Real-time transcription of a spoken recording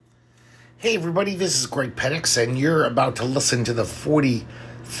Hey everybody, this is Greg Penix, and you're about to listen to the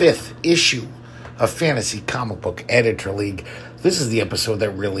 45th issue of Fantasy Comic Book Editor League. This is the episode that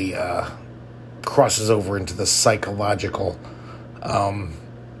really crosses over into the psychological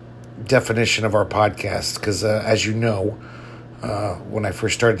definition of our podcast, because as you know, when I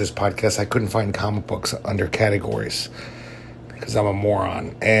first started this podcast, I couldn't find comic books under categories, because I'm a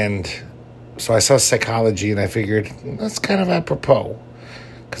moron. And so I saw psychology, and I figured, that's kind of apropos.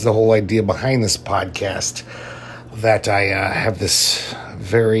 Because the whole idea behind this podcast, that I have this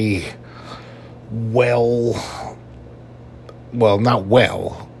very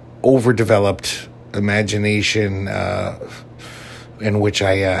overdeveloped imagination in which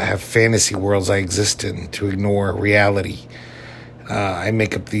I have fantasy worlds I exist in to ignore reality. I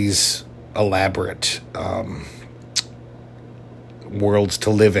make up these elaborate worlds to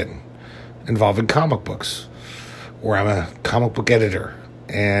live in, involving comic books, where I'm a comic book editor.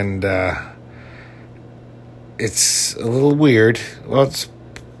 And it's a little weird. Well, it's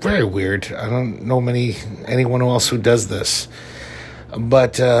very weird. I don't know anyone else who does this.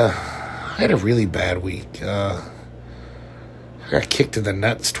 But I had a really bad week. I got kicked in the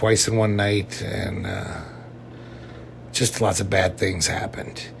nuts twice in one night, and just lots of bad things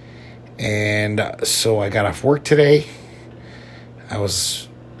happened. And so I got off work today. I was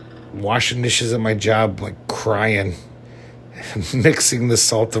washing dishes at my job, like crying, mixing the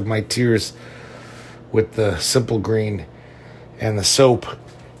salt of my tears with the Simple Green and the soap,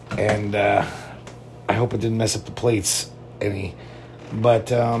 and I hope it didn't mess up the plates any.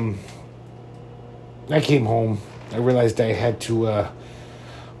 But I came home. I realized I had to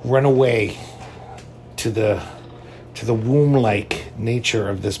run away to the womb-like nature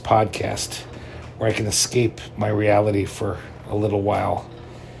of this podcast, where I can escape my reality for a little while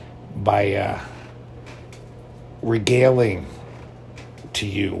by regaling to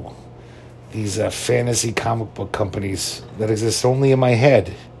you these fantasy comic book companies that exist only in my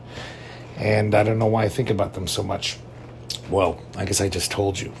head, and I don't know why I think about them so much. Well, I guess I just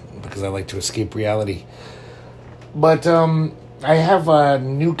told you, because I like to escape reality. But I have a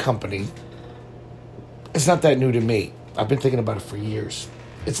new company. It's not that new to me. I've been thinking about it for years.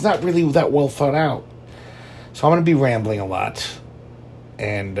 It's not really that well thought out. So I'm going to be rambling a lot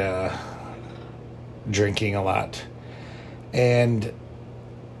and drinking a lot,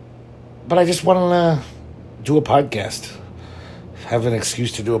 but I just want to do a podcast, have an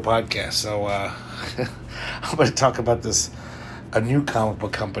excuse to do a podcast. So I'm going to talk about a new comic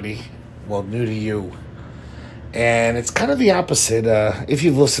book company, well, new to you, and it's kind of the opposite. If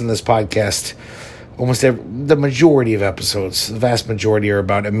you've listened to this podcast, the majority of episodes, the vast majority, are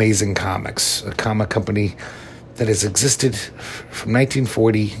about Amazing Comics, a comic company that has existed from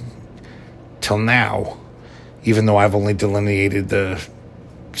 1940 till now, even though I've only delineated the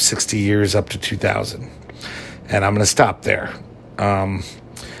 60 years up to 2000. And I'm going to stop there.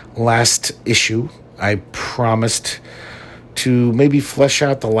 Last issue, I promised to maybe flesh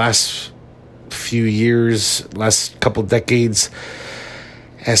out the last few years, last couple decades,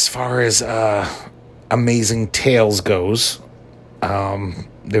 as far as Amazing Tales goes.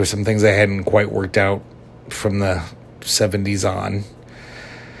 There were some things I hadn't quite worked out from the 70s on.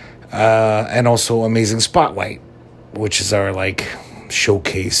 And also Amazing Spotlight, which is our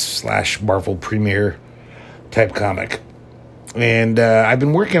showcase / Marvel premiere type comic. And I've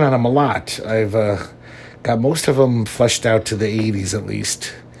been working on them a lot. I've got most of them fleshed out to the 80s at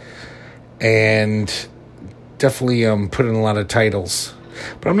least. And definitely put in a lot of titles.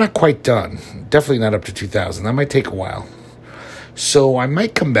 But I'm not quite done. Definitely not up to 2000. That might take a while. So I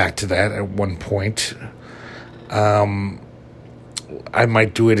might come back to that at one point. I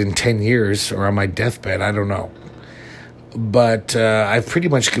might do it in 10 years or on my deathbed. I don't know. But I've pretty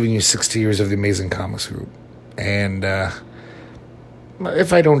much given you 60 years of the Amazing Comics group. And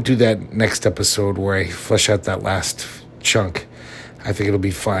if I don't do that next episode where I flesh out that last chunk, I think it'll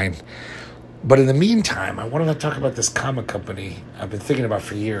be fine. But in the meantime, I wanted to talk about this comic company I've been thinking about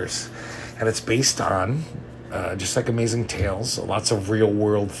for years. And it's based on, just like Amazing Tales, lots of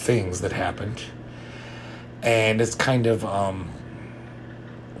real-world things that happened. And it's kind of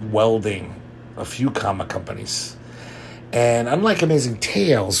welding a few comic companies. And unlike Amazing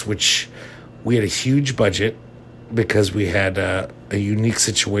Tales, which we had a huge budget because we had a unique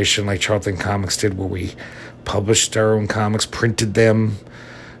situation like Charlton Comics did, where we published our own comics, printed them,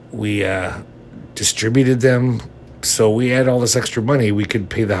 we distributed them. So we had all this extra money, we could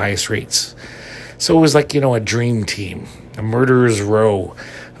pay the highest rates. So it was like, a dream team, a murderer's row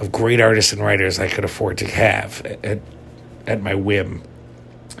of great artists and writers I could afford to have at my whim.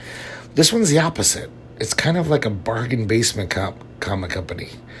 This one's the opposite. it's kind of like a bargain basement comic company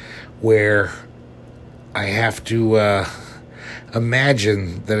where I have to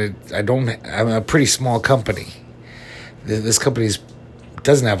imagine that I'm a pretty small company. This company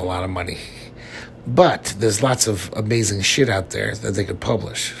doesn't have a lot of money, but there's lots of amazing shit out there that they could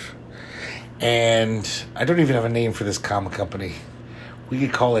publish. And I don't even have a name for this comic company. We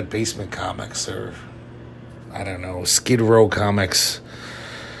could call it Basement Comics, or I don't know, Skid Row Comics,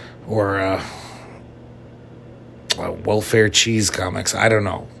 or Welfare Cheese Comics. I don't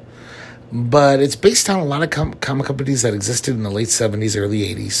know. But it's based on a lot of comic companies that existed in the late 70s, early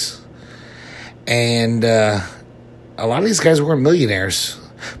 80s. And a lot of these guys weren't millionaires,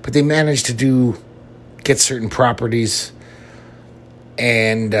 but they managed to get certain properties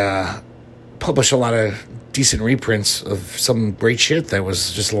and publish a lot of decent reprints of some great shit that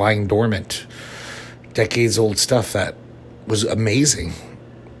was just lying dormant. Decades old stuff that was amazing.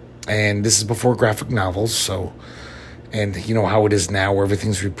 And this is before graphic novels, and you know how it is now where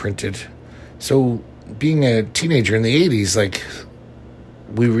everything's reprinted. So being a teenager in the 80s, like,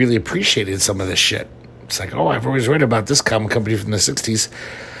 we really appreciated some of this shit. It's like, oh, I've always read about this comic company from the 60s.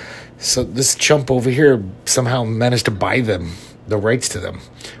 So this chump over here somehow managed to buy them, the rights to them.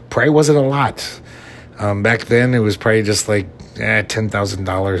 Probably wasn't a lot. Back then, it was probably just like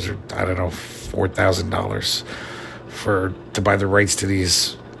 $10,000 or, I don't know, $4,000 to buy the rights to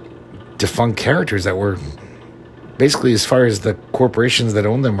these defunct characters that were basically, as far as the corporations that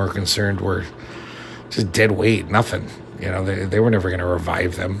owned them were concerned, were just dead weight, nothing. You know, they were never going to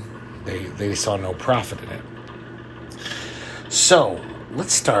revive them. They saw no profit in it. So,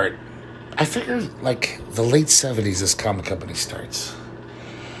 let's start. I figured, like, the late 70s, this comic company starts.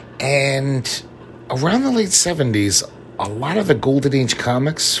 And around the late 70s, a lot of the Golden Age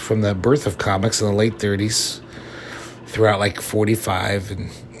comics, from the birth of comics in the late 30s, throughout, like, 45, and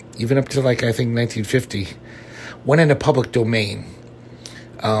even up to, like, I think 1950, went into public domain.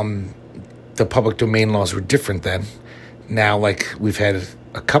 The public domain laws were different then. Now, like, we've had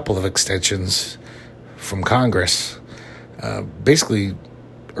a couple of extensions from Congress, basically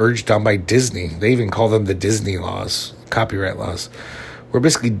urged on by Disney. They even call them the Disney laws, copyright laws, where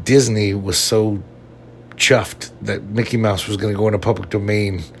basically Disney was so chuffed that Mickey Mouse was going to go into public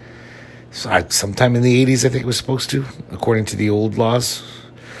domain sometime in the 80s, I think it was supposed to, according to the old laws.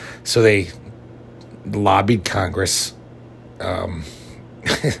 So they lobbied Congress.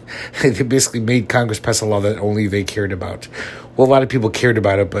 They basically made Congress pass a law that only they cared about. Well, a lot of people cared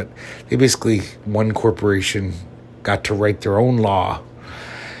about it, but they basically, one corporation got to write their own law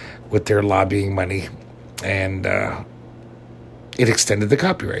with their lobbying money, and it extended the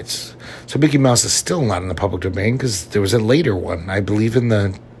copyrights. So Mickey Mouse is still not in the public domain because there was a later one. I believe in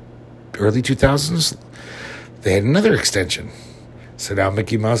the early 2000s, they had another extension. So now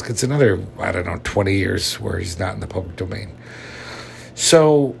Mickey Mouse gets another, 20 years where he's not in the public domain.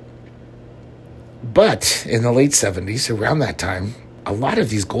 So, but in the late 70s, around that time, a lot of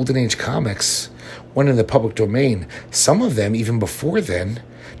these Golden Age comics went in the public domain. Some of them, even before then,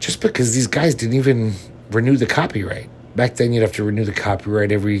 just because these guys didn't even renew the copyright. Back then, you'd have to renew the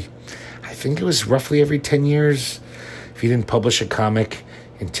copyright I think it was roughly every 10 years. If you didn't publish a comic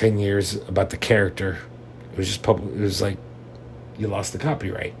in 10 years about the character, it was just it was like you lost the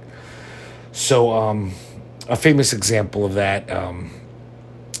copyright. So, a famous example of that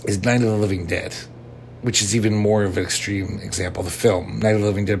is Night of the Living Dead, which is even more of an extreme example. The film, Night of the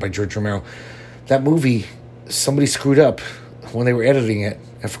Living Dead by George Romero. That movie, somebody screwed up when they were editing it.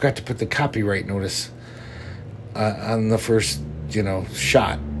 I forgot to put the copyright notice on the first,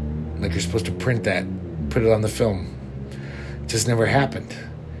 shot. Like, you're supposed to print that, put it on the film. It just never happened.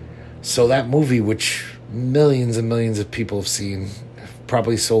 So that movie, which millions and millions of people have seen,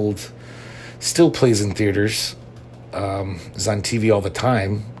 probably sold, still plays in theaters, is on TV all the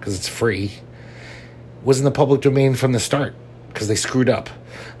time because it's free, was in the public domain from the start because they screwed up.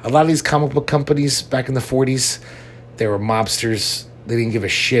 A lot of these comic book companies back in the 40s, they were mobsters. They didn't give a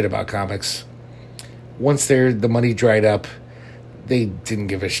shit about comics. Once the money dried up, they didn't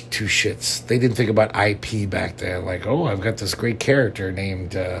give two shits. They didn't think about IP back then. Like, oh, I've got this great character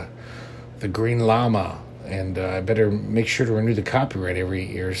named the Green Llama, and I better make sure to renew the copyright every 8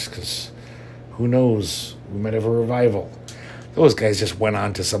 years because who knows, we might have a revival. Those guys just went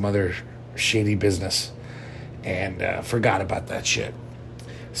on to some other shady business and forgot about that shit.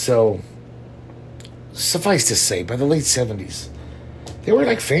 So, suffice to say, by the late 70s, they were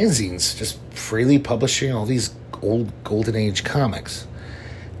like fanzines, just freely publishing all these old Golden Age comics.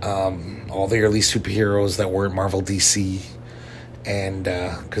 All the early superheroes that weren't Marvel, DC, and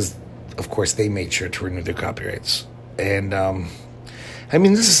because, of course, they made sure to renew their copyrights. And,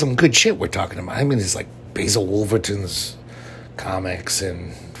 this is some good shit we're talking about. It's like Basil Wolverton's comics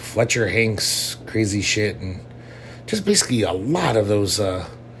and Fletcher Hanks' crazy shit, and just basically a lot of those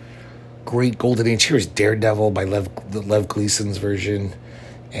great Golden Age heroes. Daredevil by Lev Gleason's version,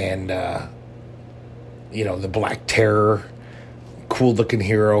 and the Black Terror, cool looking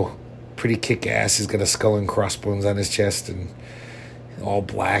hero, pretty kick ass. He's got a skull and crossbones on his chest and all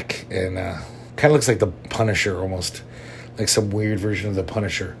black, and kind of looks like the Punisher almost, like some weird version of the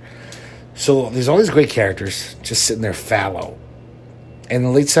Punisher. So there's all these great characters just sitting there fallow. In the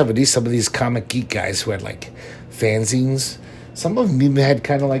late 70s, some of these comic geek guys who had like fanzines, some of them even had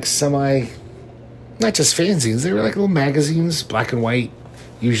kind of like not just fanzines, they were like little magazines, black and white,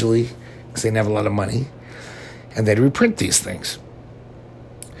 usually, because they didn't have a lot of money. And they'd reprint these things.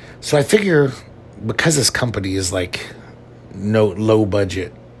 So I figure, because this company is like low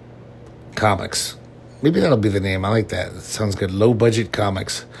budget comics, maybe that'll be the name. I like that. It sounds good. Low budget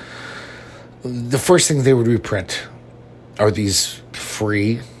comics. The first thing they would reprint are these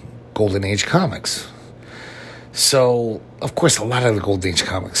free Golden Age comics. So, of course, a lot of the Golden Age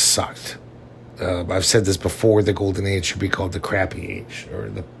comics sucked. I've said this before, the Golden Age should be called the crappy age,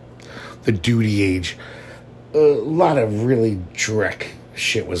 or the duty age. A lot of really dreck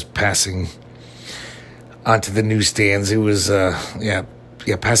shit was passing onto the newsstands. It was,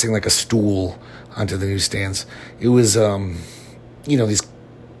 passing like a stool onto the newsstands. It was, these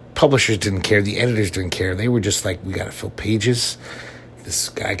publishers didn't care. The editors didn't care. They were just like, we got to fill pages. This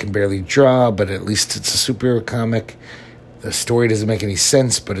guy can barely draw, but at least it's a superhero comic. The story doesn't make any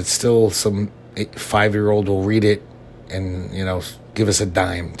sense, but it's still some 5-year-old will read it and, give us a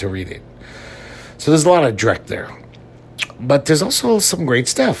dime to read it. So there's a lot of dreck there. But there's also some great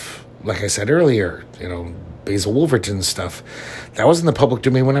stuff. Like I said earlier, Basil Wolverton stuff. That was in the public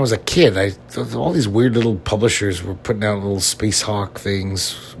domain when I was a kid. All these weird little publishers were putting out little Space Hawk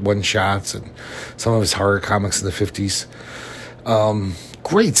things, one-shots, and some of his horror comics in the 50s.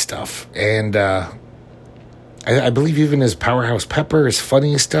 Great stuff. And I believe even his Powerhouse Pepper, his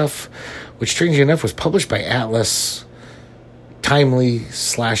funny stuff, which strangely enough was published by Atlas,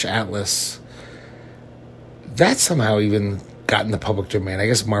 Timely/Atlas. That somehow even got in the public domain. I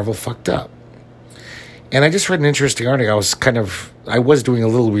guess Marvel fucked up. And I just read an interesting article. I was doing a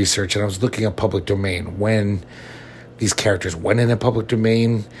little research, and I was looking at public domain when these characters went in a public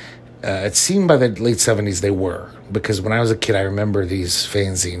domain. It seemed by the late 70s they were, because when I was a kid, I remember these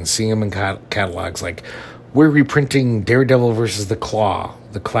fanzines, seeing them in catalogs, like, we're reprinting Daredevil versus the Claw,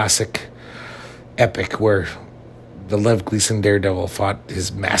 the classic epic where the Lev Gleason Daredevil fought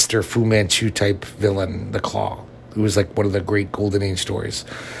his master Fu Manchu type villain, the Claw. It was like one of the great Golden Age stories.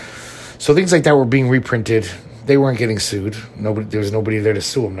 So things like that were being reprinted. They weren't getting sued. There was nobody there to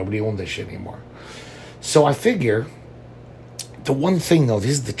sue them. Nobody owned this shit anymore. So I figure, the one thing though,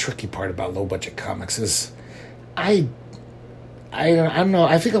 this is the tricky part about low budget comics, is I don't know.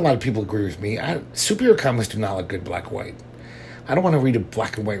 I think a lot of people agree with me. Superhero comics do not look good black and white. I don't want to read a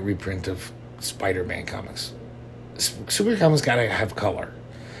black and white reprint of Spider-Man comics. Superhero comics gotta have color.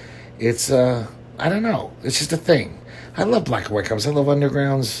 It's I don't know. It's just a thing. I love black and white comics. I love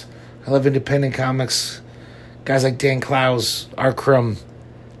Undergrounds. I love independent comics. Guys like Dan Clowes, Art Crumb.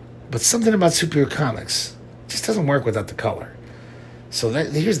 But something about superhero comics just doesn't work without the color. So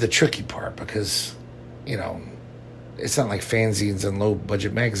here's the tricky part, because, it's not like fanzines and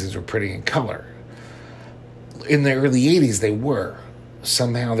low-budget magazines were printing in color. In the early 80s, they were.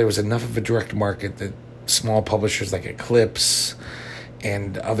 Somehow there was enough of a direct market that small publishers like Eclipse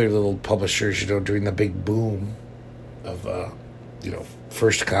and other little publishers, during the big boom of,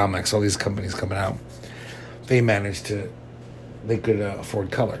 First Comics, all these companies coming out, they could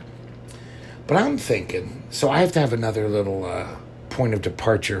afford color. But I'm thinking, so I have to have another little point of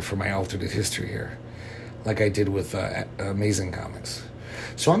departure for my alternate history here, like I did with Amazing Comics.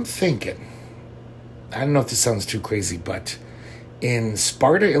 So I'm thinking, I don't know if this sounds too crazy, but in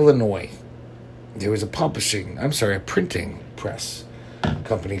Sparta, Illinois, there was a printing press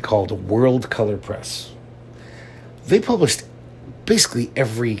company called World Color Press. They published basically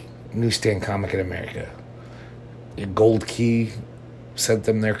every newsstand comic in America. Gold Key sent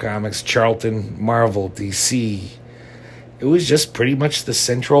them their comics, Charlton, Marvel, DC. It was just pretty much the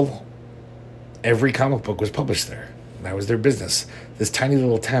central, every comic book was published there. That was their business. This tiny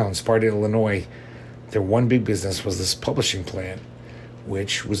little town, Sparta, Illinois, their one big business was this publishing plant,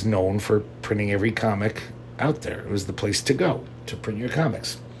 which was known for printing every comic out there. It was the place to go to print your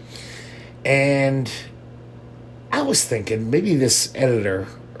comics. And I was thinking, maybe this editor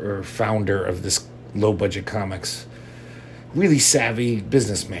or founder of this low-budget comics, really savvy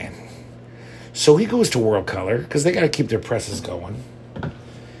businessman. So he goes to World Color, because they got to keep their presses going.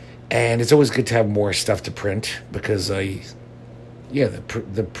 And it's always good to have more stuff to print because, the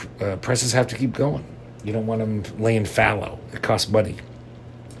presses have to keep going. You don't want them laying fallow. It costs money.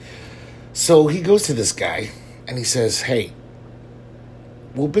 So he goes to this guy and he says, hey,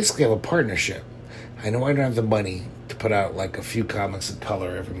 we'll basically have a partnership. I know I don't have the money to put out like a few comics in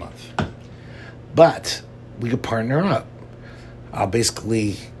color every month, but we could partner up. I'll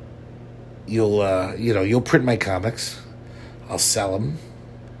basically, you'll print my comics, I'll sell them,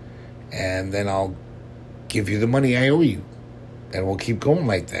 and then I'll give you the money I owe you, and we'll keep going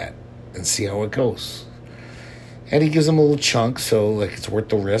like that and see how it goes. And he gives them a little chunk, so like it's worth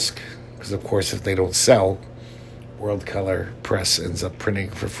the risk, because of course if they don't sell, World Color Press ends up printing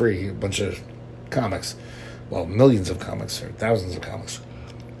for free a bunch of comics. Well, millions of comics or thousands of comics.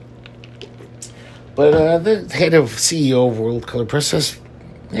 But the head of CEO of World Color Press says,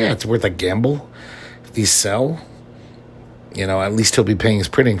 yeah, it's worth a gamble. If these sell, at least he'll be paying his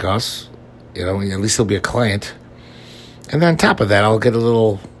printing costs. At least he'll be a client. And then on top of that, I'll get a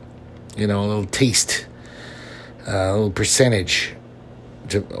little taste, a little percentage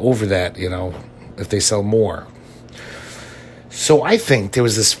over that, if they sell more. So I think there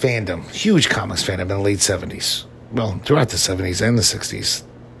was this fandom, huge comics fandom in the late 70s, well, throughout the 70s and the 60s,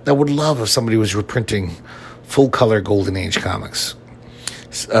 that would love if somebody was reprinting full-color Golden Age comics.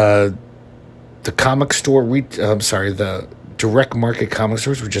 The comic store, the direct market comic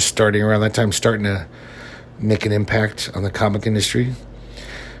stores were just starting around that time, starting to make an impact on the comic industry,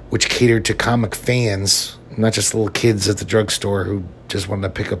 which catered to comic fans, not just little kids at the drugstore who just wanted to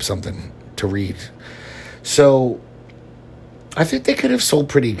pick up something to read. So I think they could have sold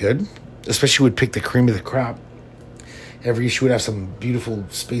pretty good, especially would pick the cream of the crop. Every issue would have some beautiful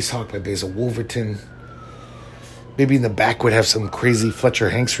Space Hawk by Basil Wolverton. Maybe in the back would have some crazy Fletcher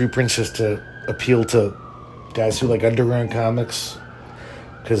Hanks reprints just to appeal to guys who like underground comics.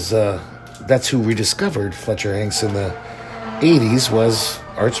 Because that's who rediscovered Fletcher Hanks in the 80s was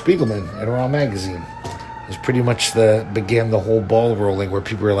Art Spiegelman at Raw Magazine. It was pretty much began the whole ball rolling where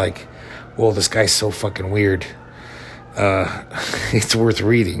people were like, whoa, this guy's so fucking weird. It's worth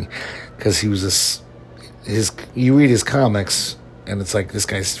reading because he was you read his comics and it's like, this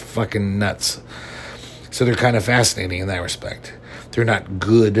guy's fucking nuts. So they're kind of fascinating in that respect. They're not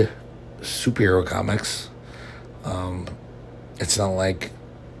good superhero comics. It's not like,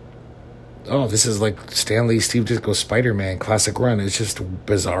 oh, this is like Stan Lee, Steve Ditko, Spider-Man classic run. It's just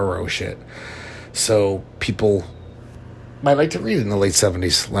bizarro shit. So people might like to read it in the late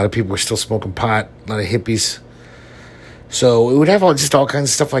 70s. A lot of people were still smoking pot, a lot of hippies. So it would have all kinds of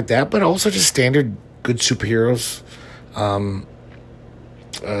stuff like that, but also just standard good superheroes.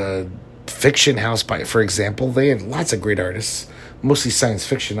 Fiction House, for example, they had lots of great artists, mostly science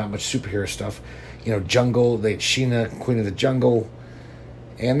fiction, not much superhero stuff. Jungle, they had Sheena, Queen of the Jungle,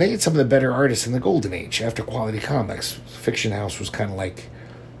 and they had some of the better artists in the Golden Age after Quality Comics. Fiction House was kind of like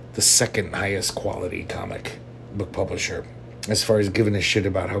the second highest quality comic book publisher as far as giving a shit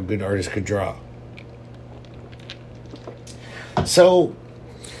about how good artists could draw. So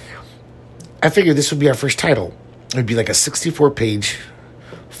I figured this would be our first title. It would be like a 64-page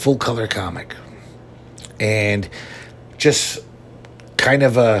full-color comic. And just kind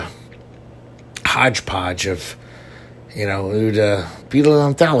of a hodgepodge of, it would be a little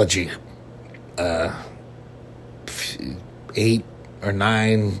anthology. 8 or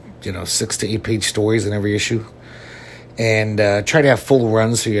 9, 6 to 8 page stories in every issue. And try to have full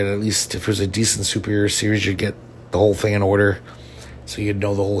runs so you had at least, if it was a decent superhero series, you'd get the whole thing in order so you'd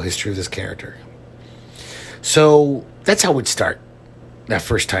know the whole history of this character. So that's how we'd start that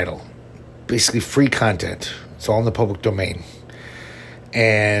first title. Basically free content. It's all in the public domain.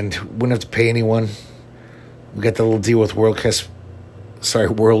 And wouldn't have to pay anyone. We got the little deal with World Press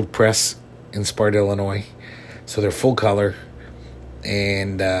in Sparta, Illinois. So they're full color.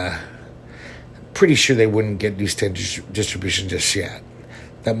 And pretty sure they wouldn't get newsstand distribution just yet.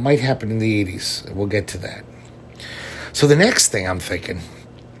 That might happen in the 80s. We'll get to that. So the next thing I'm thinking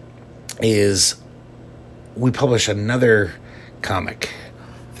is we publish another comic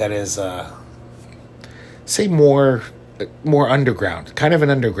that is, say, more underground, kind of an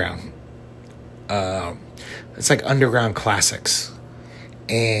underground. It's like underground classics.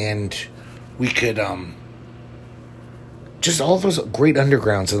 And we could, just all those great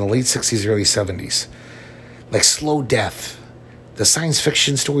undergrounds in the late 60s, early 70s. Like Slow Death. The science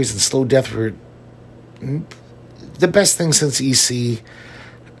fiction stories in Slow Death were the best thing since EC.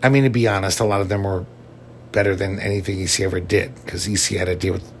 I mean, to be honest, a lot of them were better than anything EC ever did. Because EC had to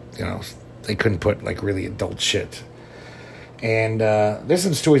deal with, they couldn't put like really adult shit. And there's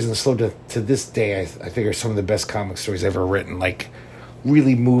some stories in the Slow Death to this day I think are some of the best comic stories ever written. Like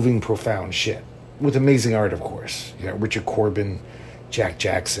really moving, profound shit with amazing art, of course. You know, Richard Corbin, Jack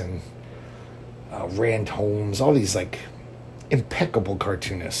Jackson, Rand Holmes, all these like impeccable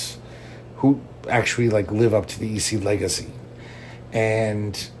cartoonists who actually like live up to the EC legacy.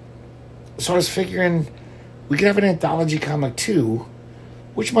 And so I was figuring we could have an anthology comic too,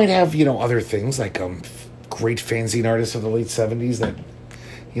 which might have, you know, other things like great fanzine artists of the late 70s that,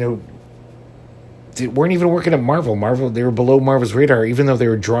 you know, weren't even working at Marvel. They were below Marvel's radar, even though they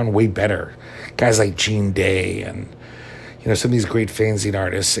were drawn way better. Guys like Gene Day and, you know, some of these great fanzine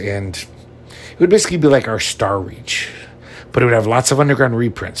artists. And it would basically be like our Star Reach, but it would have lots of underground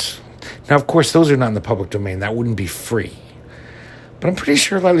reprints. Now, of course, those are not in the public domain. That wouldn't be free. But I'm pretty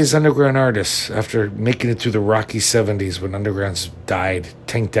sure a lot of these underground artists, after making it through the rocky 70s when undergrounds died,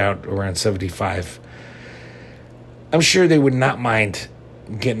 tanked out around 75, I'm sure they would not mind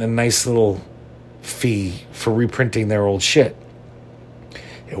getting a nice little fee for reprinting their old shit.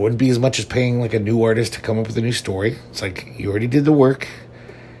 It wouldn't be as much as paying like a new artist to come up with a new story. It's like, you already did the work.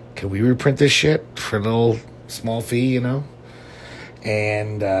 Can we reprint this shit for a little small fee, you know?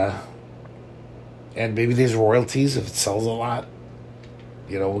 And maybe there's royalties if it sells a lot.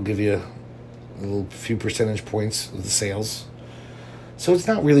 You know, we'll give you a little few percentage points of the sales. So it's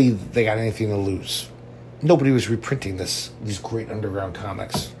not really they got anything to lose. Nobody was reprinting these great underground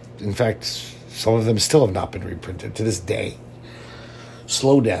comics. In fact, some of them still have not been reprinted to this day.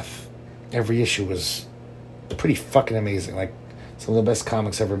 Slow Death, every issue was pretty fucking amazing. Like, some of the best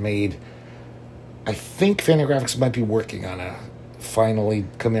comics ever made. I think Fantagraphics might be working on finally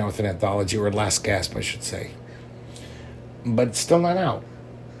coming out with an anthology, or a last gasp, I should say. But it's still not out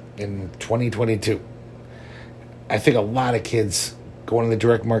in 2022. I think a lot of kids going to the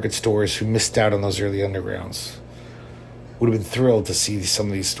direct market stores who missed out on those early undergrounds would have been thrilled to see some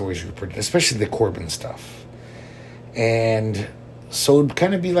of these stories reprinted, especially the Corbin stuff. And so it'd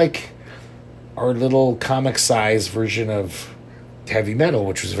kind of be like our little comic size version of Heavy Metal,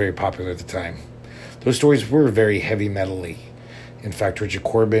 which was very popular at the time. Those stories were very heavy metal-y. In fact, Richard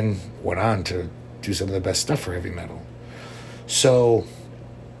Corbin went on to do some of the best stuff for heavy metal. So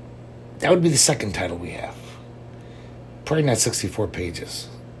that would be the second title we have. Probably not 64 pages.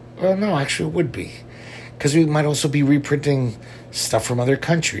 Well, no, actually it would be. Because we might also be reprinting stuff from other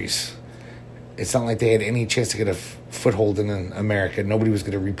countries. It's not like they had any chance to get a foothold in America. Nobody was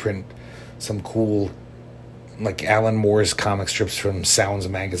going to reprint some cool, like Alan Moore's comic strips from Sounds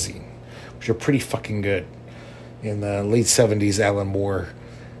magazine, which are pretty fucking good. In the late 70s, Alan Moore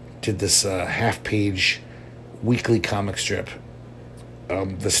did this half-page weekly comic strip,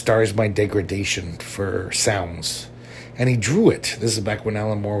 The Stars My Degradation, for Sounds. And he drew it. This is back when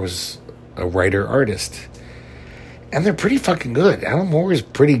Alan Moore was a writer-artist. And they're pretty fucking good. Alan Moore is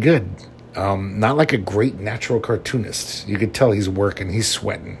pretty good. Not like a great natural cartoonist. You could tell he's working, he's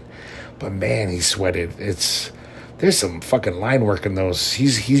sweating. But man, he sweated. There's some fucking line work in those.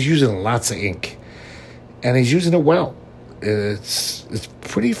 He's using lots of ink. And he's using it well. It's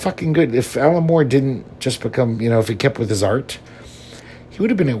pretty fucking good. If Alan Moore didn't just become, if he kept with his art, he would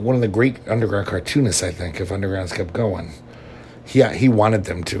have been one of the great underground cartoonists, I think, if undergrounds kept going. He wanted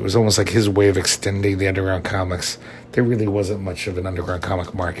them to. It was almost like his way of extending the underground comics. There really wasn't much of an underground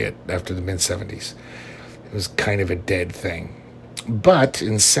comic market after the mid-70s. It was kind of a dead thing. But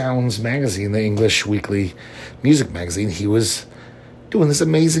in Sounds magazine, the English weekly music magazine, he was doing this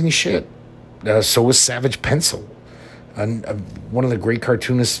amazing shit. So was Savage Pencil, one of the great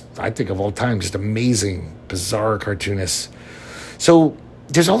cartoonists, I think, of all time. Just amazing, bizarre cartoonists. So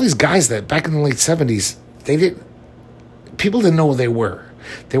there's all these guys that back in the late 70s, people didn't know who they were.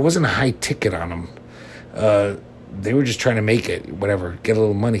 There wasn't a high ticket on them. They were just trying to make it, whatever, get a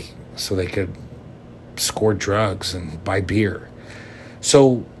little money so they could score drugs and buy beer.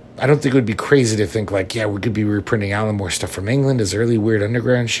 So I don't think it would be crazy to think like, yeah, we could be reprinting Alan Moore stuff from England, his early weird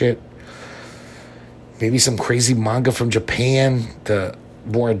underground shit. Maybe some crazy manga from Japan, the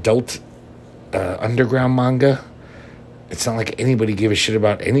more adult underground manga. It's not like anybody gave a shit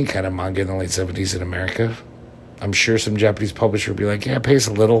about any kind of manga in the late 70s in America. I'm sure some Japanese publisher would be like, yeah, pay us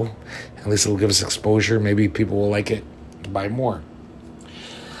a little. At least it'll give us exposure. Maybe people will like it and buy more.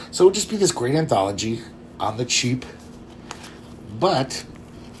 So it would just be this great anthology on the cheap. But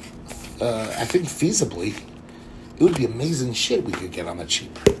I think feasibly, it would be amazing shit we could get on the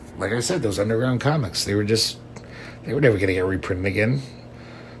cheap. Like I said, those underground comics, they were never going to get reprinted again.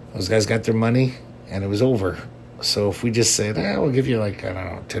 Those guys got their money, and it was over. So if we just said, we'll give you like, I don't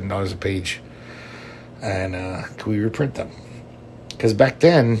know, $10 a page, and can we reprint them? Because back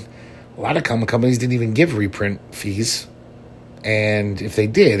then, a lot of comic companies didn't even give reprint fees. And if they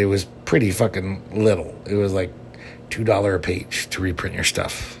did, it was pretty fucking little. It was like $2 a page to reprint your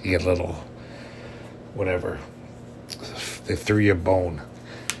stuff. You get a little, whatever. They threw you a bone.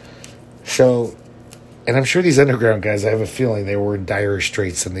 So, and I'm sure these underground guys, I have a feeling they were in dire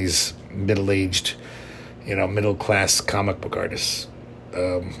straits than these middle-aged, middle-class comic book artists.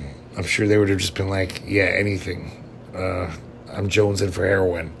 I'm sure they would have just been like, yeah, anything. I'm jonesing for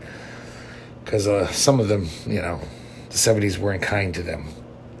heroin. Because some of them, the 70s weren't kind to them.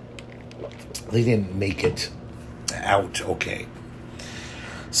 They didn't make it out okay.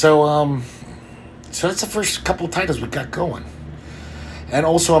 So that's the first couple of titles we got going. And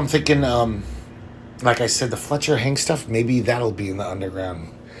also I'm thinking, like I said, the Fletcher Hank stuff, maybe that'll be in the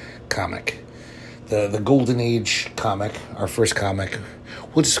underground comic. The Golden Age comic, our first comic,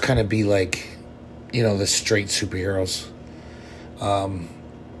 will just kind of be like, the straight superheroes.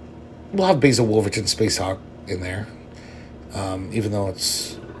 We'll have Basil Wolverton Space Hawk in there, even though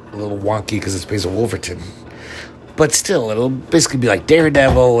it's a little wonky because it's Basil Wolverton. But still, it'll basically be like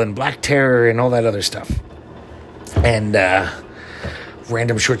Daredevil and Black Terror and all that other stuff. And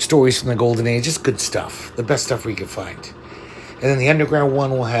random short stories from the Golden Age. Just good stuff. The best stuff we could find. And then the underground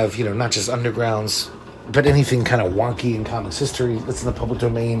one will have, not just undergrounds, but anything kind of wonky in comics history that's in the public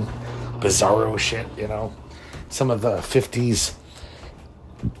domain. Bizarro shit, Some of the 50s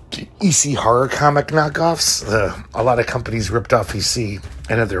EC horror comic knockoffs. A lot of companies ripped off EC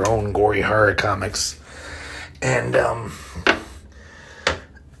and had their own gory horror comics. And I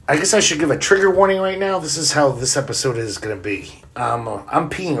guess I should give a trigger warning right now. This is how this episode is going to be.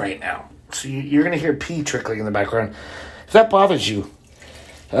 I'm peeing right now. So you're going to hear pee trickling in the background. If that bothers you,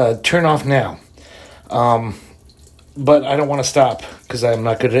 turn off now. But I don't want to stop because I'm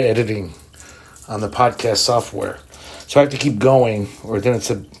not good at editing on the podcast software. So I have to keep going, or then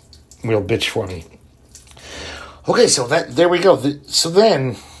it's a real bitch for me. Okay, so there we go. So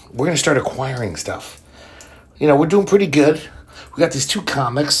then we're going to start acquiring stuff. We're doing pretty good. We got these two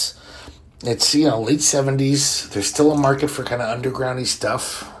comics. It's, late 70s. There's still a market for kind of undergroundy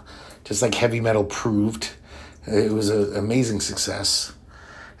stuff, just like Heavy Metal proved. It was an amazing success.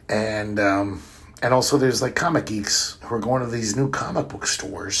 And also there's like comic geeks who are going to these new comic book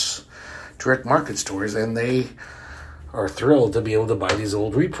stores, direct market stores, and they are thrilled to be able to buy these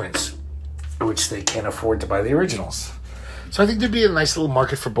old reprints, which they can't afford to buy the originals. So I think there'd be a nice little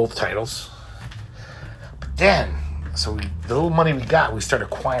market for both titles. But then, the little money we got, we start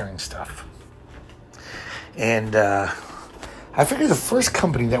acquiring stuff. And I figured the first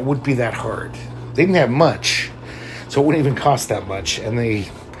company that wouldn't be that hard. They didn't have much, so it wouldn't even cost that much. And they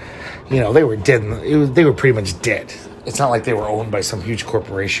were dead. They were pretty much dead. It's not like they were owned by some huge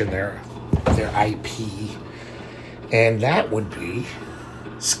corporation. Their IP. And that would be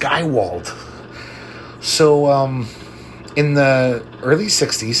Skywald. So, in the early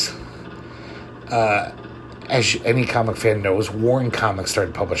 60s, as any comic fan knows, Warren Comics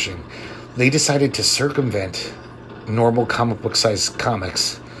started publishing. They decided to circumvent normal comic book size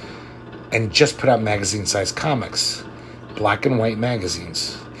comics and just put out magazine-sized comics, black and white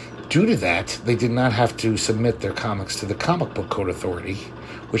magazines. Due to that, they did not have to submit their comics to the Comic Book Code Authority,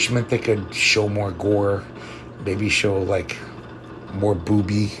 which meant they could show more gore, maybe show like more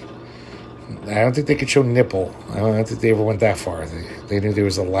booby. I don't think they could show nipple. I don't think they ever went that far. They knew there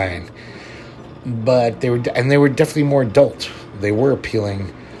was a line, but they were definitely more adult. They were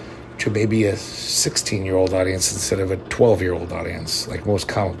appealing to maybe a 16-year-old audience instead of a 12-year-old audience, like most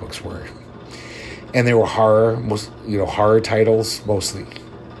comic books were. And they were horror titles mostly,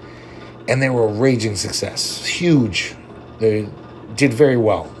 and they were a raging success, huge. They did very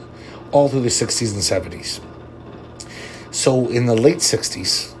well all through the 60s and 70s. So in the late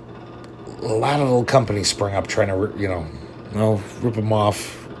 60s, a lot of little companies sprang up trying to, rip them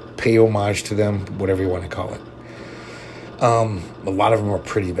off, pay homage to them, whatever you want to call it. A lot of them were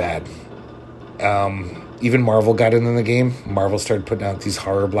pretty bad. Even Marvel got in the game. Marvel started putting out these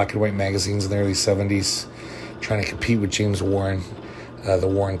horror black and white magazines in the early 70s, trying to compete with James Warren, the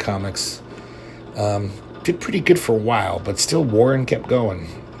Warren Comics. Did pretty good for a while, but still Warren kept going.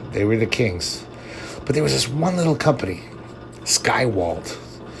 They were the kings. But there was this one little company, Skywald,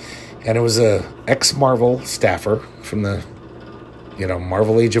 and it was a ex-Marvel staffer from the,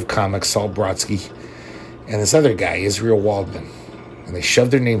 Marvel Age of Comics, Saul Brodsky, and this other guy, Israel Waldman. And they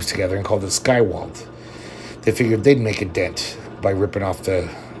shoved their names together and called it Skywald. They figured they'd make a dent by ripping off the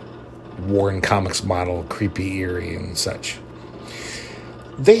Warren Comics model, creepy, eerie, and such.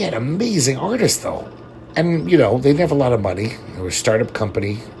 They had amazing artists, though. And, they didn't have a lot of money. They were a startup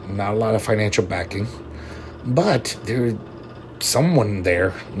company, not a lot of financial backing. But there was someone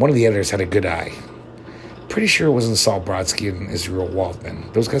there, one of the editors had a good eye. Pretty sure it wasn't Saul Brodsky and Israel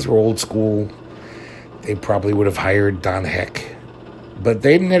Waldman. Those guys were old school. they probably would have hired Don Heck. But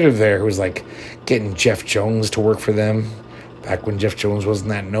they admitted there it was like getting Jeff Jones to work for them back when Jeff Jones wasn't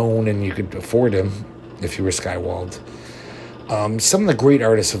that known and you could afford him if you were Skywald. Some of the great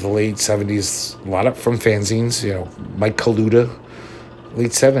artists of the late 70s, a lot of from fanzines, Mike Kaluta,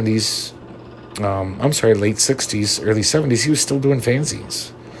 late 70s, late 60s, early 70s, he was still doing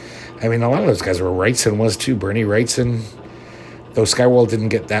fanzines. I mean, a lot of those guys were. Wrightson was too. Bernie Wrightson, though Skywald didn't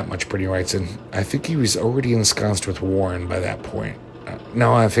get that much Bernie Wrightson. I think he was already ensconced with Warren by that point.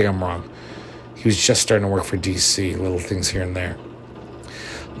 No, I think I'm wrong. He was just starting to work for DC, little things here and there.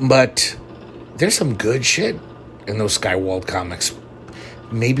 But there's some good shit in those Skywald comics.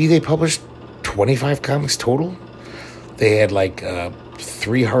 Maybe they published 25 comics total. They had like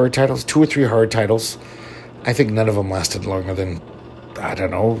 3 horror titles, 2 or 3 horror titles. I think none of them lasted longer than, I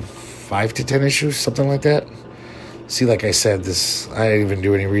don't know, 5 to 10 issues, something like that. See, like I said, I didn't even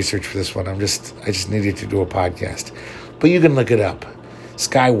do any research for this one. I just needed to do a podcast. But you can look it up.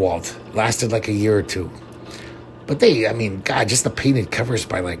 Skywald lasted like a year or 2. But just the painted covers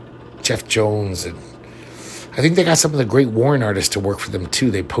by like Jeff Jones, and I think they got some of the great Warren artists to work for them too.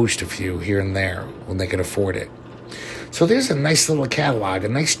 They poached a few here and there when they could afford it. So there's a nice little catalog, a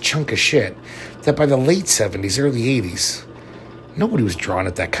nice chunk of shit that by the late 70s, early 80s, nobody was drawn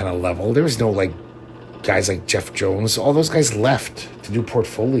at that kind of level. There was no like guys like Jeff Jones. All those guys left to do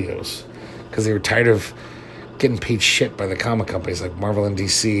portfolios because they were tired of getting paid shit by the comic companies like Marvel and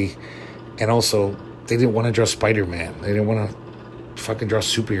DC. And also, they didn't want to draw Spider-Man. They didn't want to fucking draw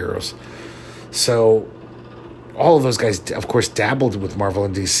superheroes. So all of those guys, of course, dabbled with Marvel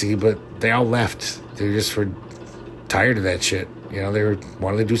and DC, but they all left. They just were tired of that shit. They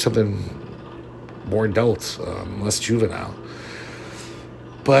wanted to do something more adult, less juvenile.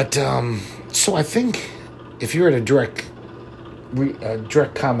 But so I think if you're at a direct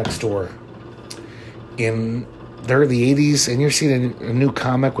comic store in the early 80s and you're seeing a new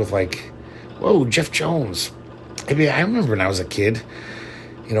comic with like, whoa, Jeff Jones. I remember when I was a kid,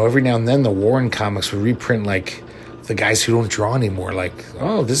 every now and then the Warren comics would reprint like the guys who don't draw anymore. Like,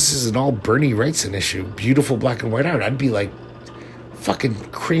 oh, this is an all Bernie Wrightson issue. Beautiful black and white art. I'd be like fucking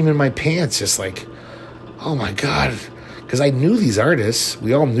creaming my pants, just like, oh my God. Because I knew these artists.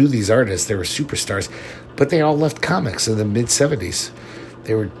 We all knew these artists. They were superstars. But they all left comics in the mid-70s.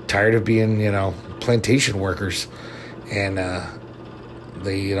 They were tired of being, plantation workers. And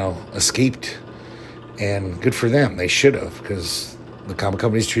they, escaped. And good for them. They should have. Because the comic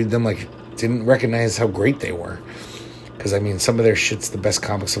companies treated them like, didn't recognize how great they were. Because, some of their shit's the best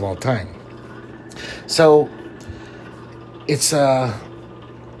comics of all time. So, it's, so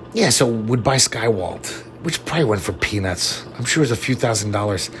would buy Skywald, which probably went for peanuts. I'm sure it was a few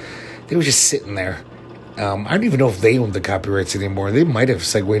 $1,000s. They were just sitting there. I don't even know if they owned the copyrights anymore. They might have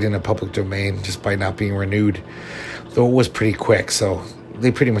segued into public domain just by not being renewed, though it was pretty quick. So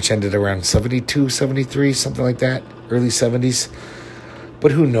they pretty much ended around 72, 73, something like that, early 70s.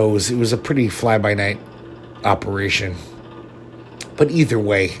 But who knows? It was a pretty fly-by-night operation. But either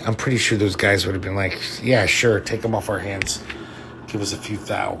way, I'm pretty sure those guys would have been like, yeah, sure, take them off our hands. Give us a few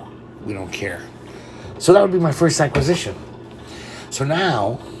thou. We don't care. So that would be my first acquisition. So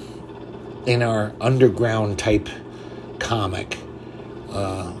now, in our underground type comic,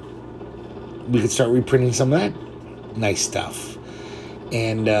 we could start reprinting some of that nice stuff.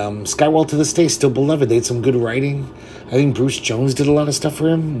 And Skywald to this day is still beloved. They had some good writing. I think Bruce Jones did a lot of stuff for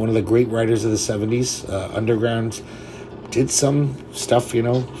him. One of the great writers of the 70s. Underground did some stuff,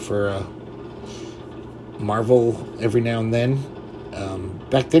 for Marvel every now and then.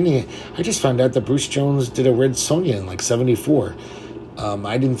 Back then, I just found out that Bruce Jones did a Red Sonja in like 74.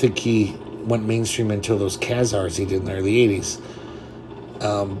 I didn't think he went mainstream until those Khazars he did in the early 80s.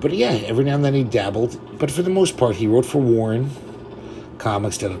 But yeah, every now and then he dabbled. But for the most part, he wrote for Warren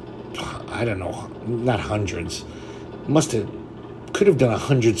Comics, did, I don't know, not hundreds. Could have done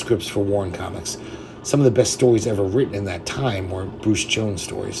 100 scripts for Warren Comics. Some of the best stories ever written in that time were Bruce Jones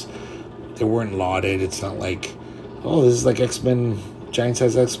stories. They weren't lauded. It's not like, oh, this is like X-Men, Giant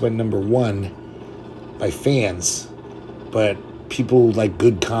Size X-Men #1 by fans. But people who like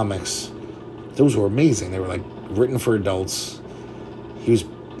good comics, those were amazing. They were like written for adults. He was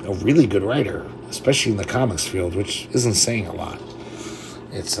a really good writer, especially in the comics field, which isn't saying a lot.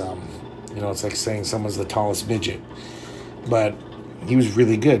 It's, it's like saying someone's the tallest midget. But he was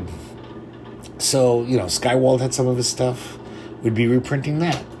really good. So, Skywald had some of his stuff. We'd be reprinting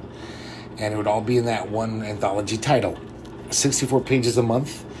that. And it would all be in that one anthology title. 64 pages a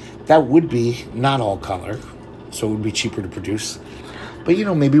month. That would be not all color, so it would be cheaper to produce. But,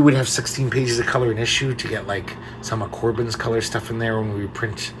 maybe we'd have 16 pages of color an issue to get, like, some of Corbin's color stuff in there when we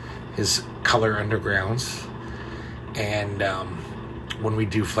print his color undergrounds. And when we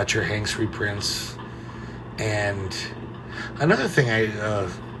do Fletcher Hanks reprints. And another thing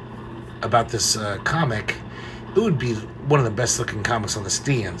about this comic, it would be one of the best looking comics on the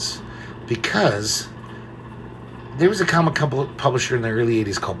stands, because there was a comic publisher in the early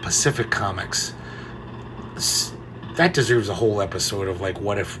 80s called Pacific Comics. That deserves a whole episode of like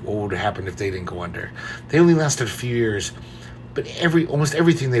what would happen if they didn't go under. They only lasted a few years, but almost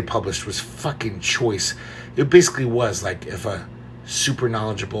everything they published was fucking choice. It basically was like if a super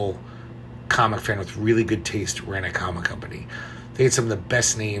knowledgeable comic fan with really good taste ran a comic company. They had some of the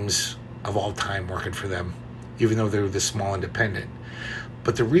best names of all time working for them, even though they were this small independent.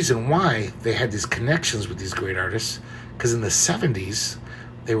 But the reason why they had these connections with these great artists, because in the 70s,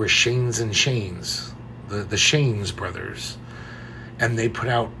 they were Shanes and Shanes, the Shanes brothers. And they put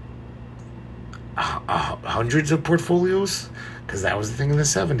out hundreds of portfolios, because that was the thing in the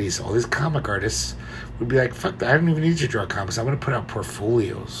 70s. All these comic artists would be like, fuck that, I don't even need you to draw comics. I'm going to put out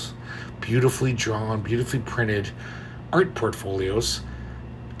portfolios. Beautifully drawn, beautifully printed art portfolios.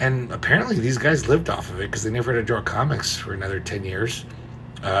 And apparently these guys lived off of it, because they never had to draw comics for another 10 years.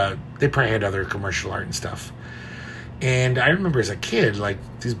 They probably had other commercial art and stuff. And I remember as a kid, like,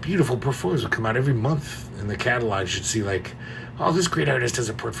 these beautiful portfolios would come out every month in the catalog. You'd see, like, oh, this great artist has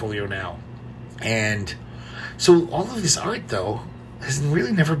a portfolio now. And so all of this art, though, has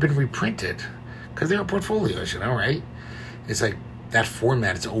really never been reprinted, because they're portfolios, right? It's like, that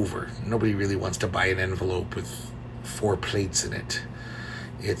format is over. Nobody really wants to buy an envelope with 4 plates in it.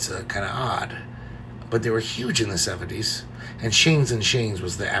 It's kind of odd. But they were huge in the 70s. And Shanes and Shanes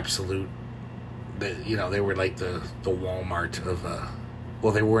was the absolute, they were like the Walmart of,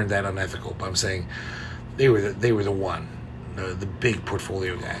 well, they weren't that unethical, but I'm saying they were the one, the big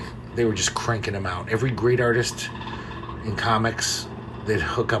portfolio guy. They were just cranking them out. Every great artist in comics, they'd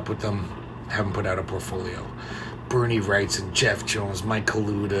hook up with them, have them put out a portfolio. Bernie Wrightson, Jeff Jones, Mike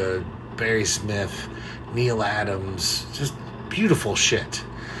Kaluta, Barry Smith, Neil Adams, just beautiful shit.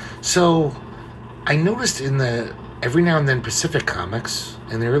 So I noticed every now and then Pacific Comics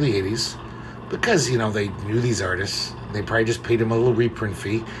in the early 80s, because, they knew these artists, they probably just paid them a little reprint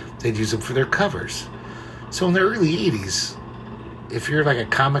fee, they'd use them for their covers. So in the early 80s, if you're like a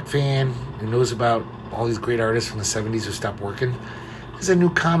comic fan who knows about all these great artists from the 70s who stopped working, there's a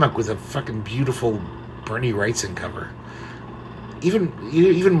new comic with a fucking beautiful Bernie Wrightson cover.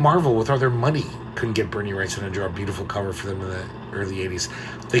 Even Marvel, with all their money, couldn't get Bernie Wrightson to draw a beautiful cover for them in the early 80s.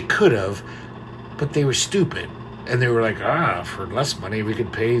 They could have, but they were stupid. And they were like, for less money, we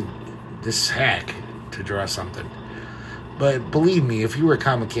could pay this hack to draw something. But believe me, if you were a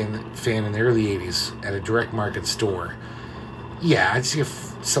comic fan in the early 80s at a direct market store, yeah, I'd see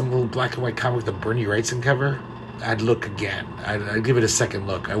some little black and white comic with a Bernie Wrightson cover, I'd look again. I'd give it a second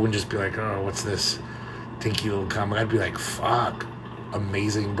look. I wouldn't just be like, oh, what's this dinky little comic? I'd be like, fuck,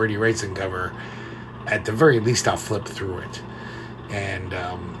 amazing Bernie Wrightson cover. At the very least, I'll flip through it. And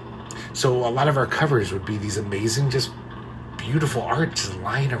so a lot of our covers would be these amazing, just beautiful art just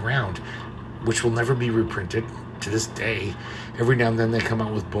lying around, which will never be reprinted to this day. Every now and then they come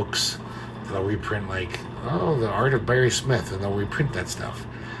out with books. They'll reprint like, the art of Barry Smith, and they'll reprint that stuff.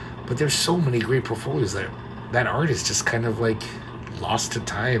 But there's so many great portfolios that art is just kind of like lost to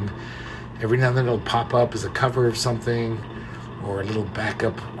time. Every now and then it'll pop up as a cover of something, or a little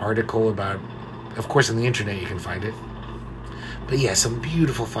backup article about, of course on the internet you can find it. But yeah, some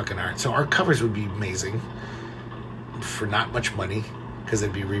beautiful fucking art. So our covers would be amazing for not much money, because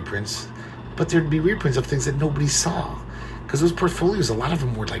they'd be reprints. But there'd be reprints of things that nobody saw, because those portfolios, a lot of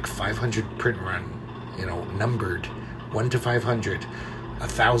them were like 500 print run, numbered 1 to 500,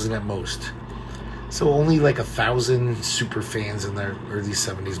 1,000 at most. So only like 1,000 super fans in the early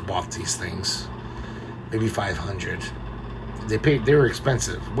 70s bought these things. Maybe 500. They were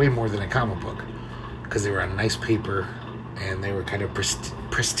expensive, way more than a comic book, because they were on nice paper and they were kind of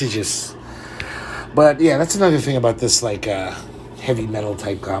prestigious. But yeah, that's another thing about this like heavy metal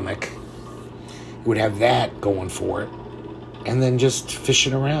type comic. It would have that going for it, and then just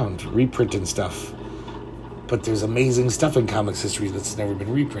fishing around, reprinting stuff. But there's amazing stuff in comics history that's never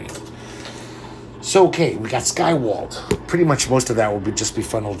been reprinted. So, okay, we got Skywald. Pretty much most of that will just be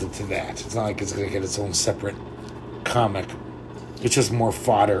funneled into that. It's not like it's going to get its own separate comic. It's just more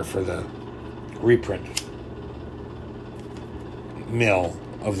fodder for the reprint mill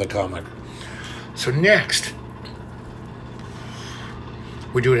of the comic. So next,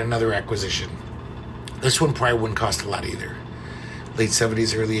 we're doing another acquisition. This one probably wouldn't cost a lot either. Late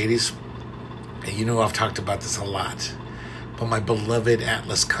 70s, early 80s. And I've talked about this a lot. But my beloved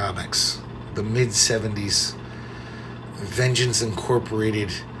Atlas Comics, the mid-70s, Vengeance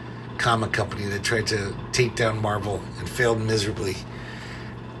Incorporated comic company that tried to take down Marvel and failed miserably.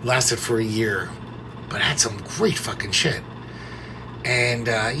 Lasted for a year, but had some great fucking shit. And,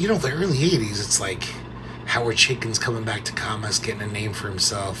 the early 80s, it's like Howard Chaykin's coming back to comics, getting a name for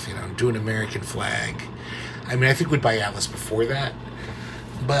himself, doing American Flag. I mean, I think we'd buy Atlas before that.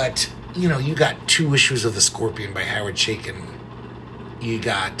 But, you got 2 issues of The Scorpion by Howard Chaykin. You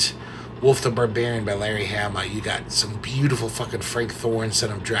got Wolf the Barbarian by Larry Hama. You got some beautiful fucking Frank Thorne,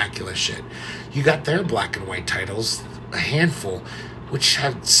 Son of Dracula shit. You got their black and white titles, a handful, which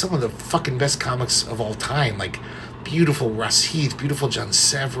have some of the fucking best comics of all time, like beautiful Russ Heath, beautiful John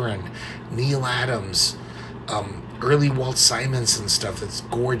Severin, Neil Adams, early Walt Simonson stuff that's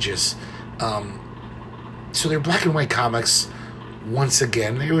gorgeous. So they're black and white comics. Once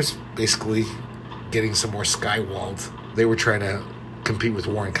again, they was basically getting some more skywalled. They were trying to compete with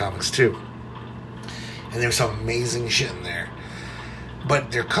Warren Comics too. And there's some amazing shit in there.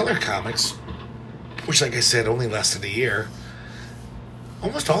 But their color comics, which like I said only lasted a year,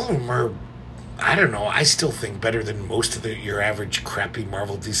 almost all of them are, I don't know, I still think better than most of your average crappy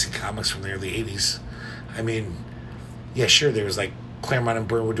Marvel DC comics from the early 80s. I mean, yeah, sure, there was like Claremont and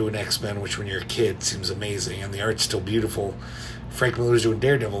Byrne were doing X-Men, which when you're a kid seems amazing, and the art's still beautiful. Frank Miller's doing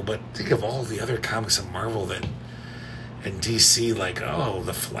Daredevil, but think of all the other comics of Marvel that, and DC, like,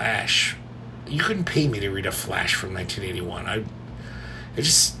 The Flash. You couldn't pay me to read a Flash from 1981. It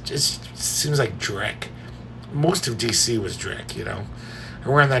seems like Drek. Most of DC was Drek,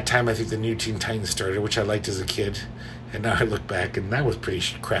 Around that time, I think the New Teen Titans started, which I liked as a kid. And now I look back, and that was pretty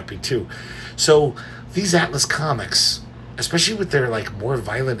crappy, too. So, these Atlas comics, especially with their, more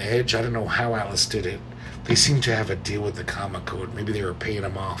violent edge, I don't know how Atlas did it. They seem to have a deal with the comic code. Maybe they were paying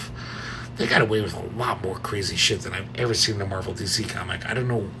them off. They got away with a lot more crazy shit than I've ever seen in a Marvel DC comic. I don't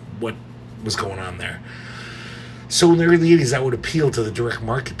know what was going on there. So, in the early 80s, that would appeal to the direct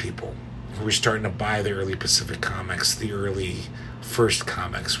market people who were starting to buy the early Pacific comics, the early First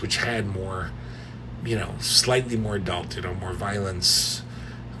comics, which had more, slightly more adult, more violence,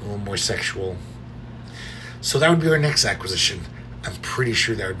 a little more sexual. So that would be our next acquisition. I'm pretty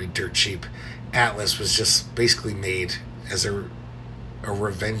sure that would be dirt cheap. Atlas was just basically made as a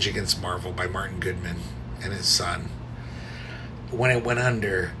revenge against Marvel by Martin Goodman and his son. When it went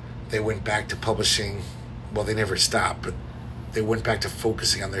under, they went back to publishing, well, they never stopped, but they went back to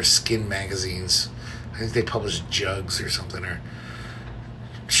focusing on their skin magazines. I think they published Jugs or something, or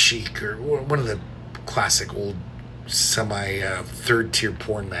Chic, or one of the classic old third tier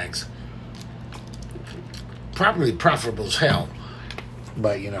porn mags. Probably profitable as hell,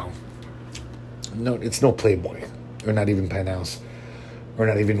 but no, it's no Playboy, or not even Penthouse, or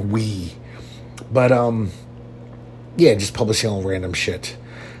not even We. But just publishing all random shit.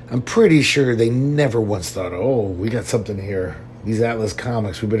 I'm pretty sure they never once thought, we got something here. These Atlas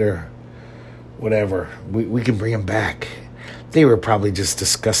comics, we better, whatever, we can bring them back. They were probably just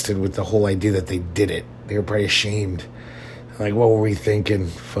disgusted with the whole idea that they did it. They were probably ashamed. Like, what were we thinking?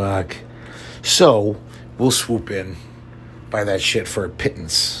 Fuck. So, we'll swoop in, buy that shit for a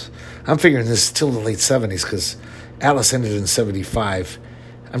pittance. I'm figuring this is till the late 70s, because Atlas ended in 75.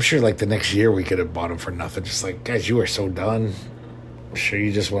 I'm sure, the next year we could have bought them for nothing. Just like, guys, you are so done. I'm sure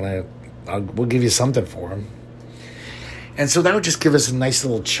you just want to, we'll give you something for them. And so that would just give us a nice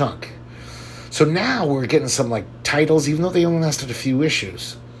little chunk. So now we're getting some titles, even though they only lasted a few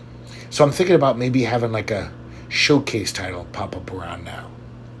issues. So I'm thinking about maybe having a showcase title pop up around now.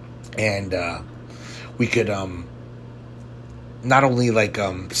 And we could not only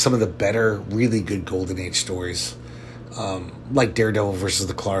some of the better, really good Golden Age stories, like Daredevil versus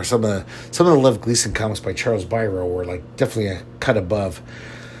the Claw. Some of the Lev Gleason comics by Charles Biro were definitely a cut above.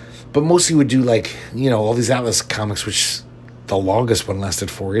 But mostly would do all these Atlas comics, which the longest one lasted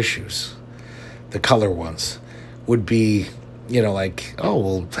 4 issues. The color ones would be,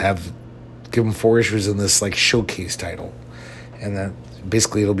 we'll give them 4 issues in this showcase title. And then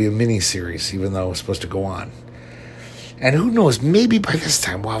basically it'll be a mini series, even though it's supposed to go on. And who knows, maybe by this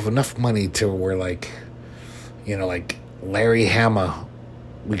time we'll have enough money to where Larry Hama,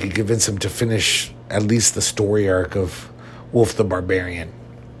 we could convince him to finish at least the story arc of Wolf the Barbarian.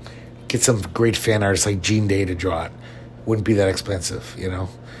 Get some great fan artists like Gene Day to draw it. Wouldn't be that expensive,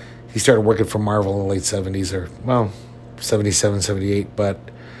 He started working for Marvel in the late 70s, or, 77, 78, but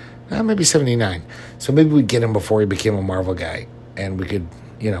maybe 79. So maybe we'd get him before he became a Marvel guy, and we could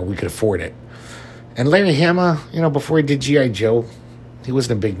afford it. And Larry Hama, before he did G.I. Joe, he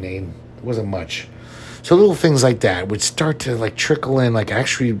wasn't a big name. It wasn't much. So little things like that would start to trickle in,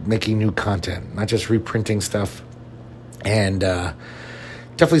 actually making new content, not just reprinting stuff. And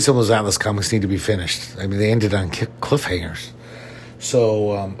definitely some of those Atlas comics need to be finished. I mean, they ended on cliffhangers.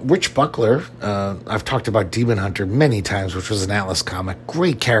 So, Rich Buckler, I've talked about Demon Hunter many times, which was an Atlas comic.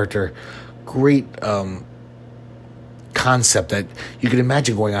 Great character, great concept that you could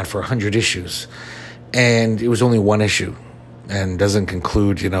imagine going on for 100 issues. And it was only one issue and doesn't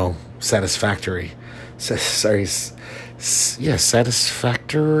conclude, satisfactorily.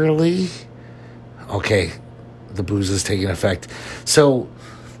 Satisfactorily? Okay, the booze is taking effect. So,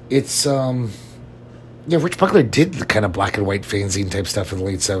 it's... Rich Buckler did the kind of black and white fanzine type stuff in the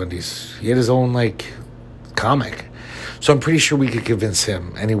late 70s. He had his own, comic. So I'm pretty sure we could convince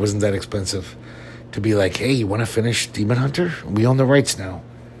him, and he wasn't that expensive, to be like, hey, you want to finish Demon Hunter? We own the rights now.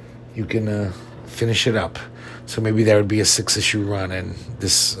 You can finish it up. So maybe that would be a 6-issue run in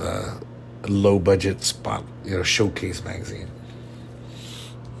this low-budget spot, showcase magazine.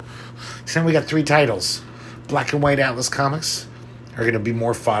 So then we got 3 titles. Black and white Atlas comics are going to be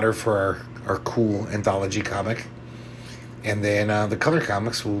more fodder for our cool anthology comic. And then the color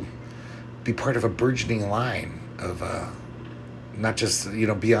comics will be part of a burgeoning line of not just,